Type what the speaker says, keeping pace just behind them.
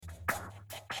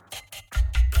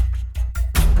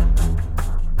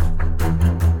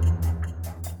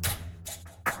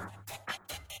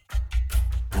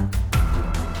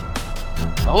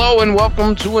Hello and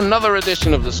welcome to another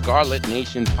edition of the Scarlet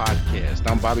Nation podcast.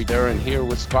 I'm Bobby Deren here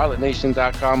with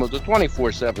ScarletNation.com of the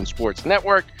 24/7 Sports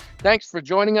Network. Thanks for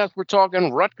joining us. We're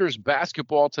talking Rutgers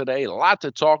basketball today. A lot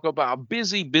to talk about.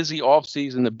 Busy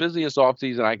offseason, the busiest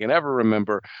offseason I can ever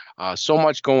remember. So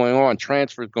much going on.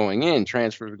 Transfers going in,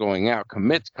 transfers going out,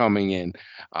 commits coming in,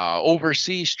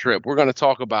 overseas trip. We're going to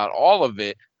talk about all of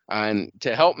it. And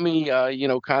to help me,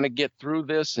 kind of get through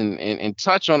this and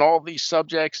touch on all these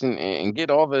subjects and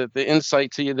get all the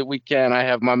insight to you that we can, I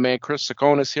have my man Chris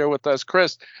Tsakonas here with us.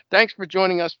 Chris, thanks for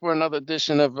joining us for another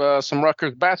edition of some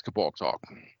Rutgers basketball talk.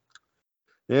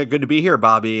 Yeah, good to be here,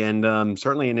 Bobby, and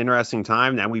certainly an interesting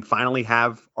time. Now we finally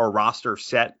have our roster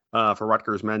set for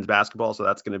Rutgers men's basketball, so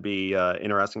that's going to be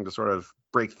interesting to sort of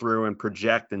break through and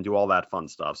project and do all that fun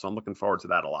stuff. So I'm looking forward to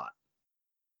that a lot.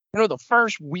 The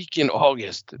first week in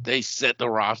August, they set the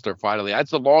roster finally.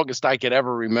 That's the longest I could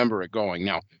ever remember it going.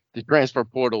 Now, the transfer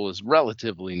portal is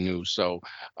relatively new, so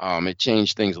it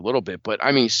changed things a little bit. But,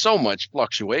 I mean, so much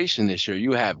fluctuation this year.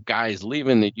 You have guys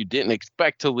leaving that you didn't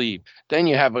expect to leave. Then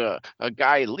you have a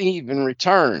guy leave and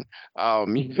return.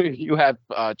 You have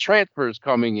transfers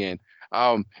coming in.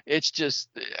 It's just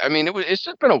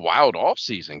been a wild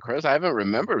offseason, Chris. I haven't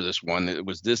remembered this one that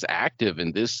was this active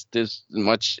and this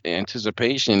much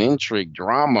anticipation, intrigue,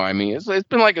 drama. I mean, it's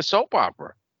been like a soap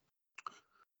opera.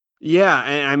 Yeah,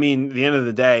 and I mean, at the end of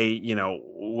the day,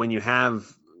 when you have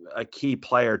a key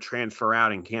player transfer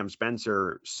out in Cam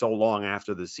Spencer so long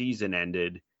after the season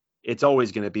ended, it's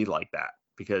always going to be like that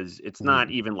because it's not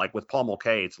even like with Paul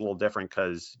Mulcahy. It's a little different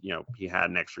because, he had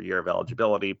an extra year of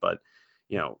eligibility, but,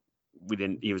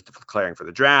 he was declaring for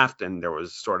the draft and there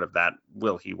was sort of that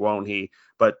will he, won't he,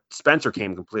 but Spencer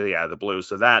came completely out of the blue.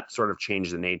 So that sort of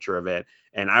changed the nature of it.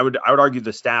 And I would argue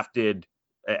the staff did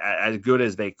as good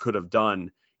as they could have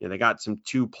done. They got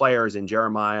two players in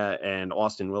Jeremiah and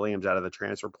Austin Williams out of the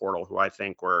transfer portal, who I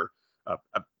think were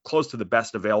close to the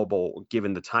best available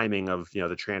given the timing of,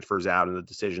 the transfers out and the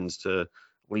decisions to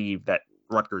leave that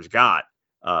Rutgers got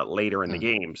later in the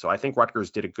game. So I think Rutgers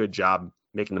did a good job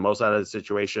making the most out of the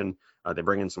situation. They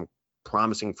bring in some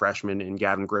promising freshmen in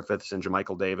Gavin Griffiths and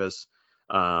Jamichael Davis.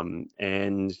 And,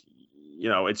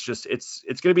 it's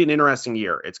going to be an interesting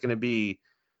year. It's going to be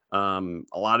a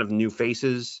lot of new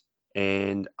faces.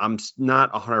 And I'm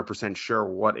not 100% sure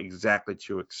what exactly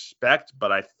to expect,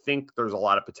 but I think there's a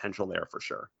lot of potential there for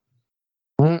sure.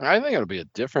 I think it'll be a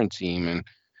different team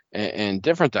and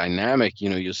different dynamic.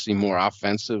 You'll see more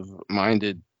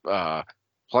offensive-minded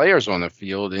players on the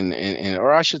field,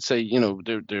 or I should say,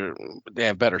 they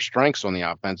have better strengths on the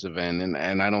offensive end,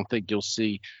 and I don't think you'll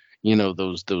see,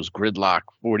 those gridlock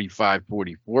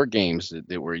 45-44 games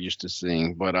that we're used to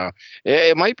seeing. But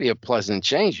it might be a pleasant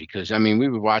change because, I mean, we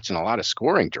were watching a lot of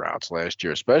scoring droughts last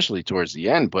year, especially towards the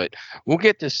end. But we'll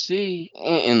get to see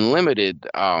in limited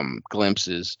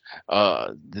glimpses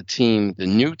the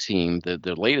new team,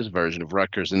 the latest version of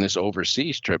Rutgers in this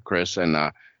overseas trip, Chris. And,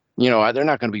 they're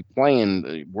not going to be playing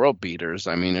the world beaters.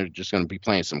 I mean, they're just going to be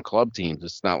playing some club teams.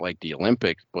 It's not like the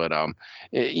Olympics, but,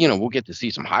 we'll get to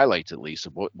see some highlights at least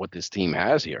of what this team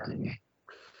has here.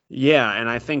 Yeah, and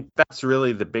I think that's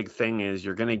really the big thing is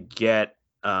you're going to get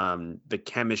the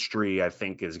chemistry, I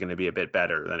think, is going to be a bit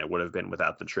better than it would have been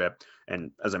without the trip.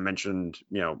 And as I mentioned,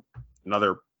 in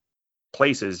other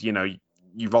places,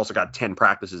 you've also got 10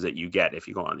 practices that you get if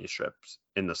you go on these trips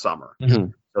in the summer.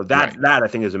 Mm-hmm. So that I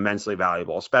think is immensely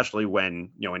valuable, especially when,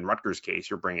 in Rutgers' case,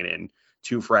 you're bringing in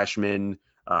 2 freshmen,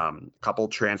 a couple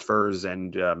transfers,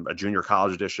 and a junior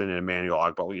college edition, and Emmanuel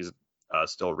Ogbo. He's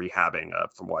still rehabbing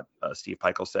from what Steve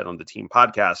Peichel said on the team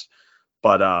podcast.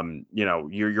 But,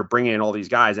 you're bringing in all these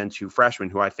guys and 2 freshmen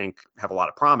who I think have a lot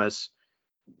of promise.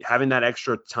 Having that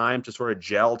extra time to sort of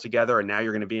gel together, and now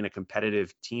you're going to be in a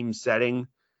competitive team setting,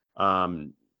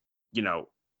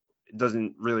 it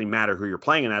doesn't really matter who you're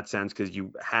playing in that sense because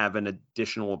you have an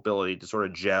additional ability to sort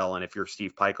of gel. And if you're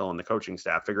Steve Peichel and the coaching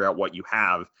staff, figure out what you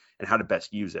have and how to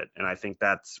best use it. And I think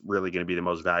that's really going to be the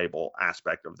most valuable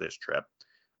aspect of this trip.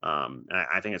 And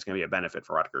I think it's going to be a benefit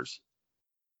for Rutgers.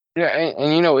 Yeah,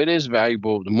 and it is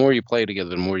valuable. The more you play together,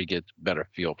 the more you get a better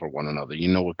feel for one another. You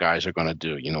know what guys are going to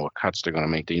do. You know what cuts they're going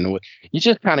to make. You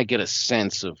just kind of get a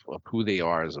sense of who they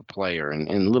are as a player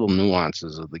and little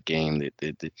nuances of the game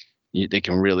that they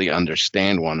can really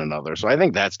understand one another. So I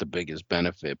think that's the biggest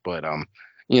benefit. But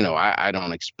I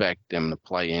don't expect them to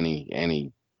play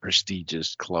any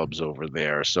prestigious clubs over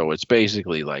there. So it's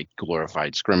basically like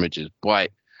glorified scrimmages.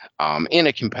 But in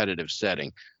a competitive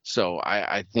setting. So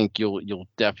I think you'll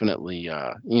definitely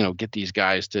get these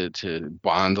guys to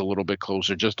bond a little bit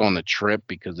closer just on the trip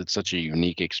because it's such a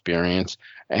unique experience,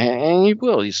 and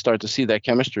you start to see that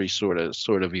chemistry sort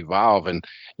of evolve. And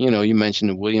you mentioned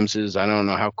the Williamses. I don't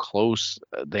know how close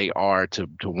they are to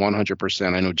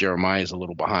 100%. I know Jeremiah is a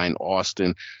little behind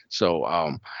Austin,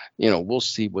 so we'll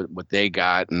see what they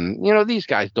got. And these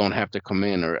guys don't have to come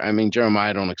in, or I mean Jeremiah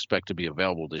I don't expect to be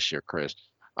available this year, Chris,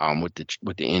 with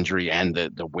the injury and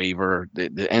the waiver. The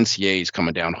NCAA is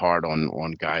coming down hard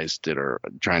on guys that are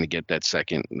trying to get that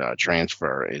second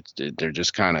transfer. They're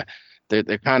just kind of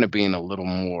they're kind of being a little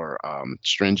more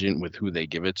stringent with who they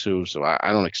give it to. So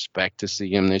I don't expect to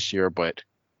see him this year, but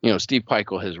Steve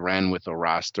Peichel has ran with a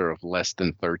roster of less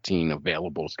than 13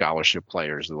 available scholarship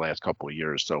players the last couple of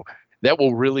years. So that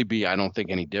will really be, I don't think,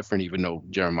 any different, even though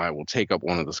Jeremiah will take up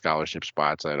one of the scholarship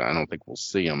spots. I don't think we'll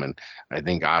see him. And I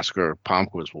think Oscar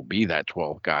Palmquist will be that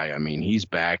 12th guy. I mean, he's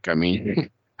back. I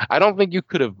mean, I don't think you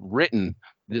could have written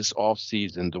this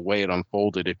offseason the way it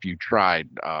unfolded if you tried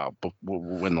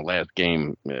when the last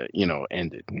game,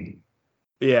 ended.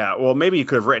 Yeah, well, maybe you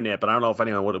could have written it, but I don't know if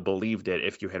anyone would have believed it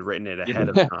if you had written it ahead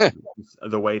of time,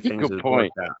 the way things Good have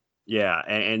point. worked out. Yeah,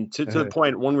 and to the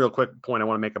point, one real quick point I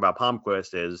want to make about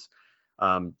Palmquist is,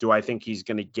 do I think he's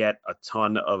going to get a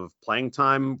ton of playing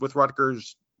time with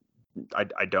Rutgers?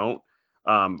 I don't.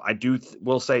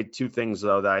 Will say two things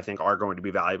though that I think are going to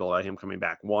be valuable at him coming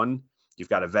back. One, you've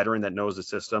got a veteran that knows the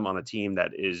system on a team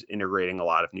that is integrating a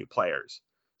lot of new players.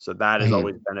 So that is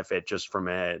always a benefit just from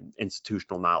an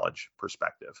institutional knowledge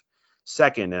perspective.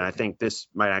 Second, and I think this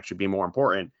might actually be more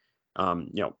important,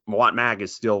 Mawot Mag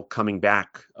is still coming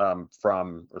back or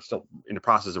still in the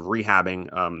process of rehabbing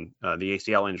the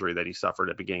ACL injury that he suffered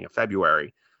at the beginning of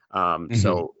February.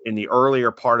 So in the earlier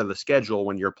part of the schedule,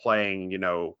 when you're playing,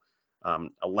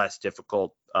 a less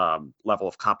difficult level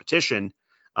of competition,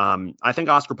 I think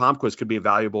Oscar Palmquist could be a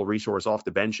valuable resource off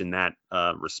the bench in that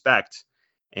respect.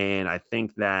 And I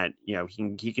think that,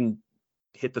 he can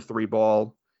hit the three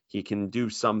ball. He can do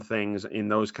some things in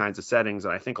those kinds of settings,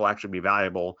 and I think will actually be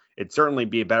valuable. It'd certainly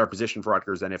be a better position for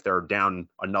Rutgers than if they're down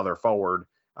another forward.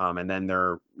 And then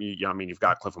you've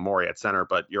got Cliff Amore at center,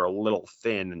 but you're a little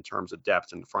thin in terms of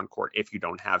depth in the front court if you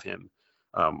don't have him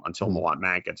until Mawot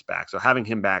Mag gets back. So having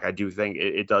him back, I do think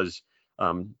it does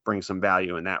bring some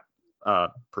value in that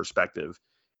perspective.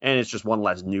 And it's just one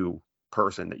less new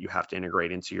person that you have to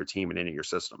integrate into your team and into your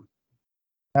system.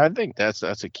 I think that's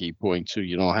a key point too.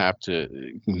 You don't have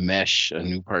to mesh a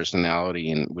new personality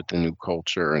and with the new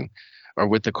culture or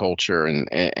with the culture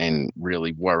and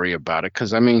really worry about it.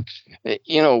 Because I mean,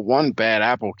 one bad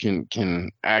apple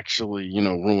can actually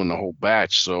ruin the whole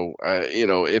batch. So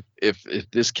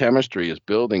if this chemistry is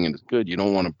building and it's good, you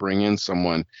don't want to bring in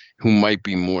someone who might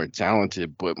be more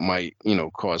talented but might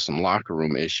cause some locker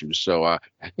room issues. So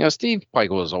Steve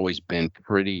Peichel has always been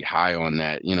pretty high on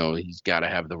that. He's got to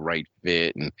have the right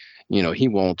fit, and he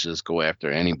won't just go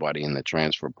after anybody in the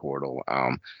transfer portal.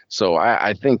 So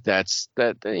I think that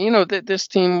this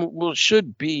team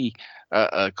should be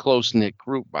a close knit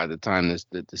group by the time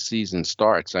the season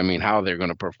starts. I mean, how they're going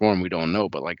to perform, we don't know.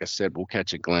 But like I said, we'll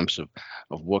catch a glimpse of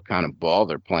what kind of ball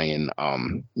they're playing,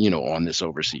 on this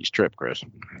overseas trip, Chris.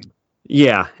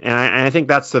 Yeah, and I think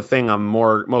that's the thing I'm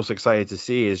most excited to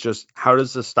see is just how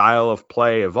does the style of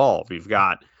play evolve? You've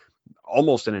got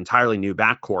almost an entirely new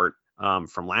backcourt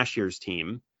from last year's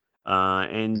team,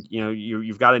 and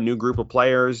you've got a new group of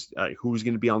players. Who's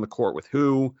going to be on the court with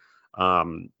who?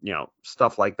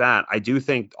 Stuff like that. I do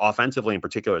think offensively, in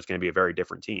particular, it's going to be a very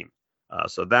different team.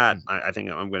 So that I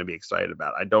think I'm going to be excited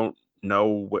about. I don't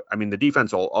know. I mean, the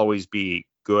defense will always be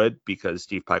good because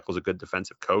Steve Peichel's a good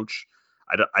defensive coach.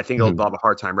 I think they'll have a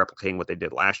hard time replicating what they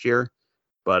did last year,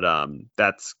 but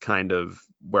that's kind of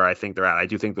where I think they're at. I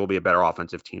do think there'll be a better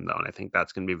offensive team, though, and I think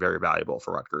that's going to be very valuable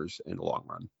for Rutgers in the long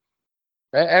run.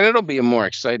 And it'll be a more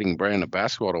exciting brand of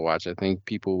basketball to watch. I think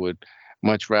people would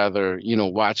much rather,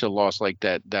 watch a loss like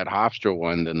that Hofstra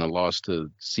one than the loss to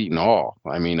Seton Hall.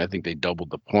 I mean, I think they doubled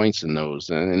the points in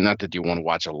those. And not that you want to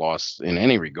watch a loss in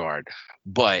any regard,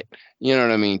 but you know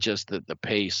what I mean? Just the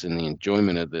pace and the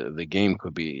enjoyment of the game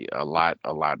could be a lot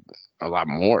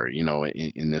more,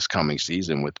 in this coming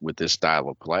season with this style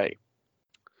of play.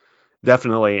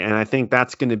 Definitely, and I think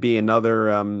that's going to be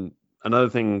another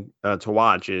thing to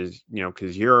watch is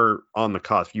because you're on the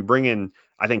cusp. You bring in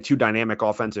I think two dynamic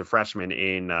offensive freshmen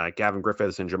in Gavin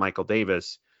Griffiths and Jamichael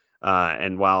Davis.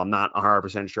 And while I'm not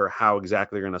 100% sure how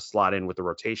exactly they're going to slot in with the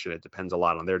rotation, it depends a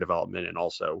lot on their development and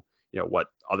also what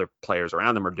other players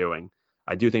around them are doing.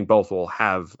 I do think both will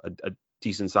have a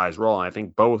decent sized role, and I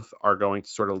think both are going to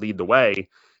sort of lead the way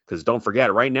Because don't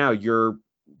forget, right now you're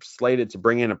slated to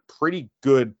bring in a pretty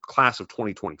good class of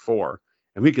 2024,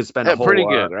 and we could spend a Pretty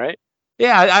whole good, right?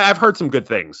 yeah, I've heard some good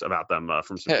things about them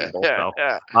from some Yeah, people. yeah, So,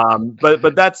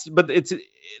 yeah.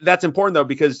 that's important though,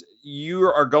 because you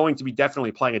are going to be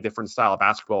definitely playing a different style of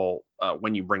basketball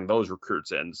when you bring those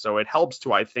recruits in. So it helps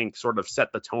to, I think, sort of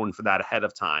set the tone for that ahead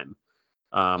of time.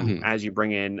 Mhm. As you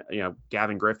bring in,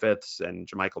 Gavin Griffiths and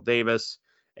Jamichael Davis,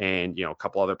 and a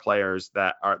couple other players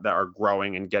that are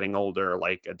growing and getting older,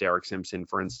 like Derek Simpson,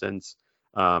 for instance,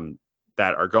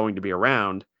 that are going to be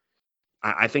around.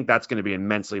 I think that's going to be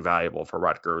immensely valuable for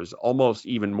Rutgers, almost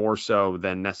even more so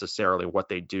than necessarily what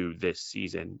they do this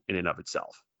season in and of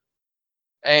itself.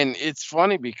 And it's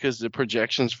funny because the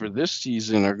projections for this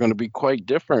season are going to be quite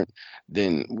different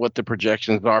than what the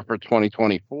projections are for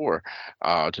 2024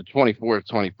 to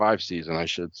 24-25 season, I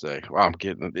should say. Wow, I'm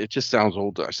getting it. Just sounds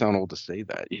old. I sound old to say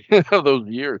that. Those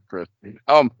years, Chris.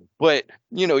 But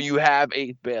you have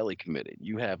Ace Bailey committed,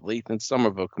 you have Lathan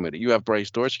Somerville committed, you have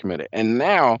Bryce Dortch committed, and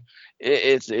now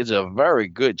it's a very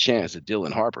good chance that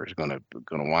Dylan Harper is gonna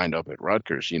wind up at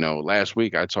Rutgers. Last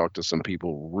week I talked to some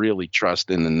people really trust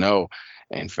in the know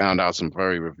and found out some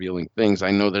very revealing things.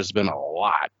 I know there's been a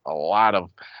lot of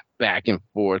back and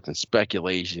forth and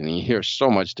speculation, and you hear so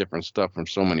much different stuff from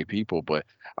so many people, but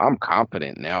I'm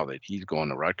confident now that he's going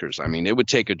to Rutgers. I mean, it would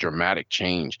take a dramatic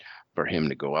change for him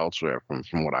to go elsewhere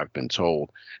from what I've been told.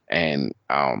 And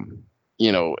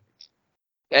you know,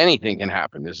 anything can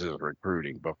happen. This is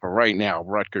recruiting, but for right now,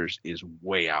 Rutgers is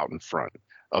way out in front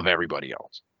of everybody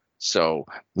else. So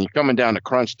when you're coming down to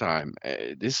crunch time,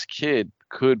 this kid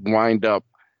could wind up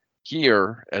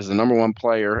here as the number one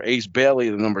player, Ace Bailey,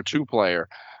 the number two player.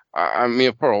 I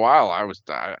mean, for a while, I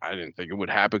didn't think it would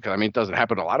happen because I mean, it doesn't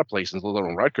happen a lot of places, other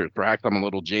than Rutgers. Perhaps I'm a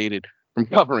little jaded from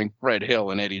covering Fred Hill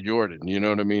and Eddie Jordan. You know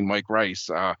what I mean? Mike Rice.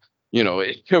 There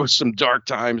was some dark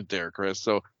times there, Chris.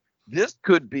 So this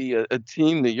could be a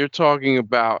team that you're talking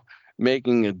about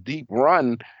making a deep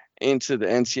run into the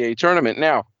NCAA tournament.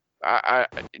 Now, I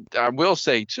will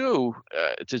say too,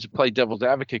 to play devil's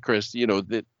advocate, Chris,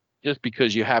 that just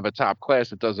because you have a top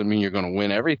class, it doesn't mean you're going to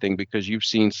win everything because you've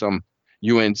seen some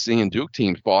UNC and Duke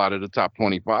teams fall out of the top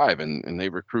 25 and they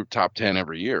recruit top 10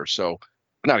 every year. So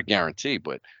not a guarantee,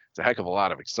 but it's a heck of a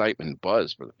lot of excitement and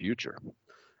buzz for the future.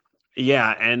 Yeah,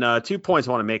 and 2 points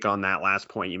I want to make on that last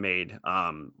point you made.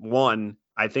 One,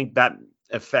 I think that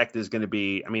effect is going to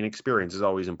be, I mean, experience is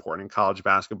always important in college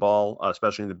basketball,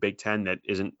 especially in the Big Ten, that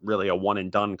isn't really a one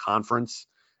and done conference,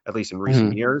 at least in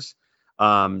recent Hmm. years.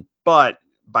 But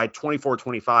by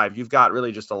 24-25, you've got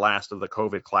really just the last of the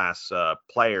COVID class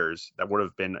players that would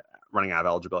have been running out of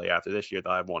eligibility after this year.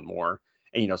 They'll have one more.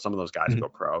 And, some of those guys Hmm. go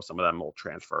pro. Some of them will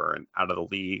transfer and out of the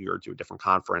league or to a different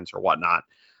conference or whatnot.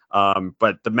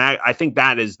 But I think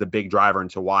that is the big driver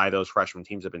into why those freshman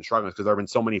teams have been struggling, because there have been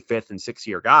so many fifth and sixth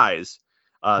year guys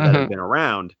that have Hmm. been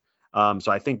around.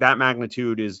 So I think that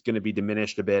magnitude is going to be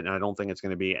diminished a bit, and I don't think it's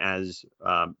going to be as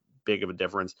big of a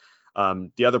difference.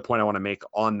 The other point I want to make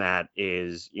on that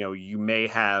is, you may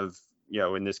have,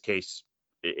 in this case,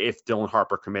 if Dylan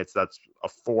Harper commits, that's a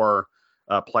four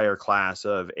player class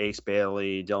of Ace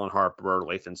Bailey, Dylan Harper,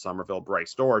 Lathan Somerville,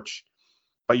 Bryce Dortch.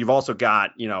 But you've also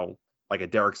got, like a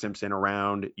Derek Simpson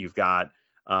around. You've got,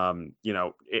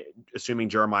 assuming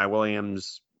Jeremiah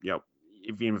Williams,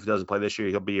 even if he doesn't play this year,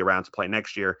 he'll be around to play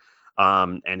next year.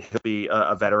 And he'll be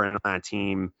a veteran on that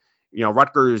team.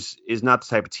 Rutgers is not the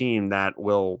type of team that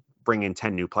will bring in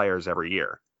 10 new players every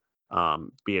year,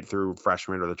 be it through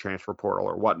freshmen or the transfer portal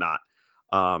or whatnot.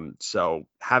 So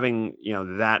having,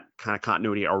 that kind of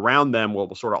continuity around them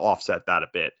will sort of offset that a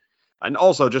bit. And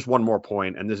also, just one more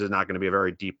point, and this is not going to be a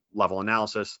very deep level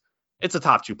analysis. It's the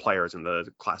top two players in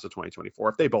the class of 2024.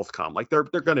 If they both come, like they're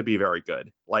going to be very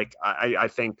good. Like I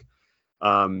think,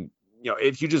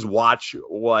 if you just watch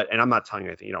what, and I'm not telling you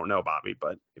anything you don't know, Bobby,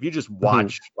 but if you just Hmm.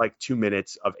 watch like 2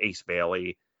 minutes of Ace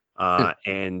Bailey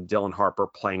and Dylan Harper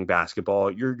playing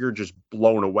basketball, you're just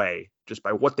blown away just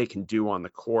by what they can do on the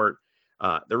court.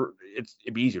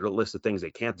 It'd be easier to list the things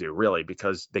they can't do, really,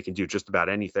 because they can do just about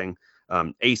anything.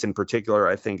 Ace in particular,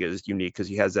 I think, is unique because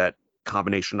he has that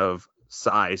combination of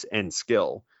size and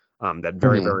skill that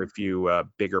very, Hmm. very few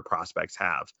bigger prospects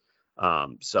have.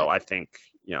 So I think,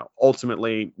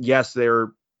 ultimately, yes,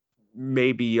 there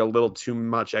may be a little too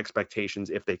much expectations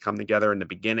if they come together in the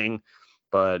beginning.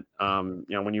 But,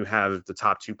 when you have the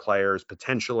top two players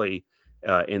potentially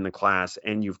in the class,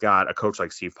 and you've got a coach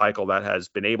like Steve Peichel that has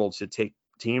been able to take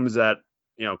teams that,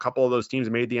 a couple of those teams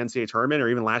made the NCAA tournament, or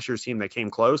even last year's team that came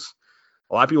close.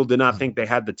 A lot of people did not think they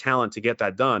had the talent to get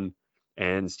that done.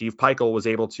 And Steve Peichel was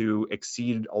able to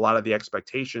exceed a lot of the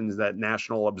expectations that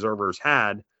national observers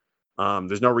had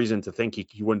There's no reason to think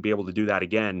he wouldn't be able to do that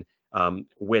again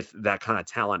with that kind of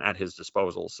talent at his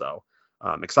disposal. So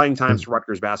exciting times for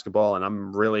Rutgers basketball, and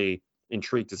I'm really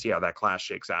intrigued to see how that class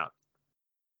shakes out.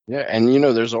 Yeah, and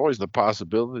there's always the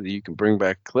possibility you can bring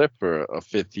back Cliff for a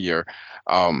fifth year.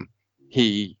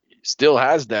 He still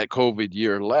has that COVID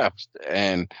year left,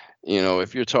 and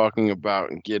if you're talking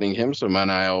about getting him some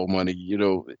NIL money,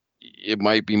 it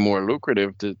might be more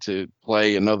lucrative to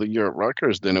play another year at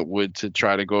Rutgers than it would to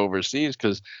try to go overseas.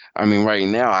 Because I mean, right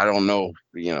now, I don't know,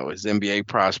 his NBA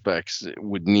prospects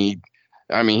would need.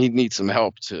 I mean, he'd need some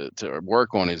help to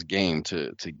work on his game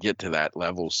to get to that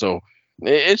level. So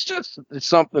it's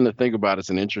something to think about. It's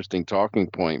an interesting talking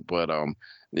point, but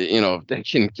if they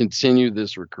can continue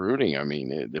this recruiting, I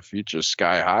mean, the future's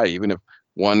sky high. Even if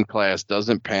one class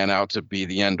doesn't pan out to be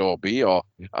the end all be all,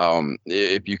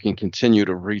 if you can continue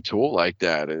to retool like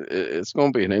that, it's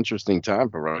going to be an interesting time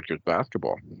for Rutgers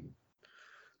basketball.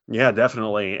 Yeah,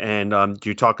 definitely. And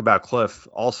you talk about Cliff.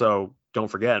 Also, don't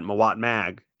forget Mawat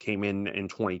Mag came in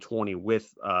 2020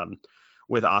 with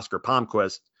Oscar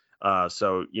Palmquist.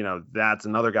 So that's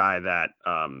another guy that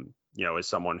is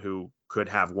someone who could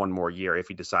have one more year if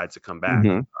he decides to come back.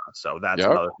 Hmm. So that's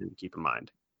Yep. another thing to keep in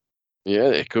mind. Yeah,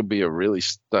 it could be a really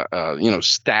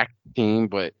stacked team,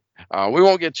 but we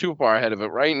won't get too far ahead of it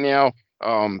right now.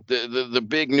 The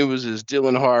big news is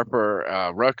Dylan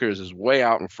Harper. Rutgers is way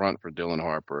out in front for Dylan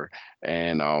Harper,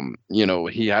 and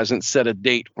he hasn't set a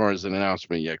date for his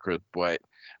announcement yet, Chris. But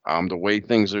the way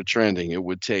things are trending, it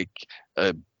would take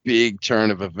a big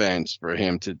turn of events for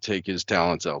him to take his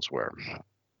talents elsewhere.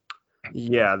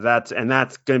 Yeah, that's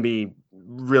going to be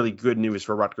really good news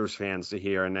for Rutgers fans to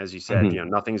hear. And as you said, Mhm.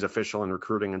 nothing's official in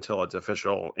recruiting until it's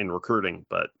official in recruiting.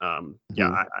 But Mhm.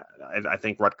 I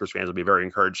think Rutgers fans will be very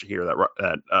encouraged to hear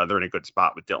that they're in a good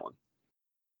spot with Dylan.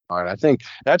 All right, I think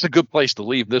that's a good place to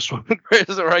leave this one, Chris,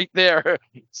 right there.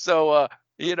 So,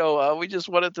 we just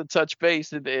wanted to touch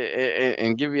base and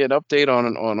give you an update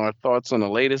on our thoughts on the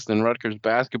latest in Rutgers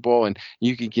basketball. And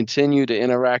you can continue to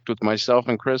interact with myself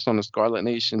and Chris on the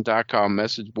ScarletNation.com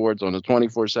message boards on the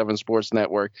 24/7 Sports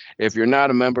Network. If you're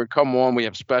not a member, come on. We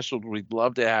have specials. We'd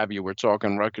love to have you. We're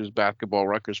talking Rutgers basketball,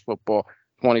 Rutgers football.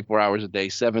 24 hours a day,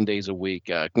 7 days a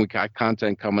week. We got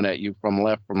content coming at you from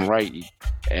left, from right,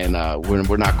 and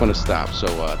we're not going to stop. So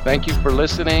thank you for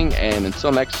listening, and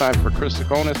until next time, for Chris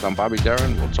Tsakonas, I'm Bobby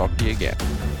Deren. We'll talk to you again.